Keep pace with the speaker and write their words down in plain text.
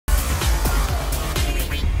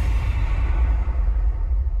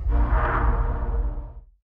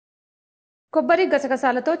కొబ్బరి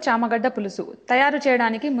గసగసాలతో చామగడ్డ పులుసు తయారు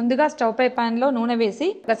చేయడానికి ముందుగా స్టవ్ పై పాన్ లో నూనె వేసి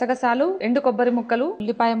గసగసాలు, ఎండు కొబ్బరి ముక్కలు,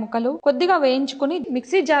 ఉల్లిపాయ ముక్కలు కొద్దిగా వేయించుకుని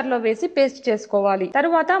మిక్సీ జార్ లో వేసి పేస్ట్ చేసుకోవాలి.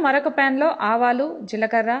 తరువాత మరొక పాన్ లో ఆవాలు,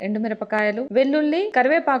 జీలకర్ర, ఎండుమిరపకాయలు, వెల్లుల్లి,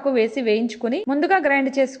 కరివేపాకు వేసి వేయించుకుని ముందుగా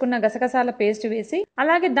గ్రైండ్ చేసుకున్న గసగసాల పేస్ట్ వేసి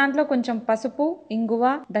అలాగే దాంట్లో కొంచెం పసుపు, ఇంగువ,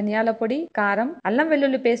 ధనియాల పొడి, కారం, అల్లం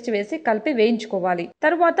వెల్లుల్లి పేస్ట్ వేసి కలిపి వేయించుకోవాలి.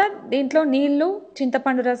 తరువాత దీంట్లో నీళ్లు,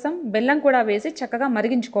 చింతపండు రసం, బెల్లం కూడా వేసి చక్కగా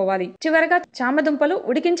మరిగించుకోవాలి. చివరగా చామదుంపలు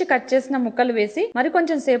ఉడికించి కట్ చేసిన ముక్కలు వేసి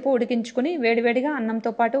మరికొంచెం సేపు ఉడికించుకుని వేడివేడిగా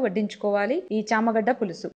అన్నంతో పాటు వడ్డించుకోవాలి ఈ చామగడ్డ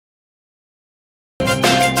పులుసు.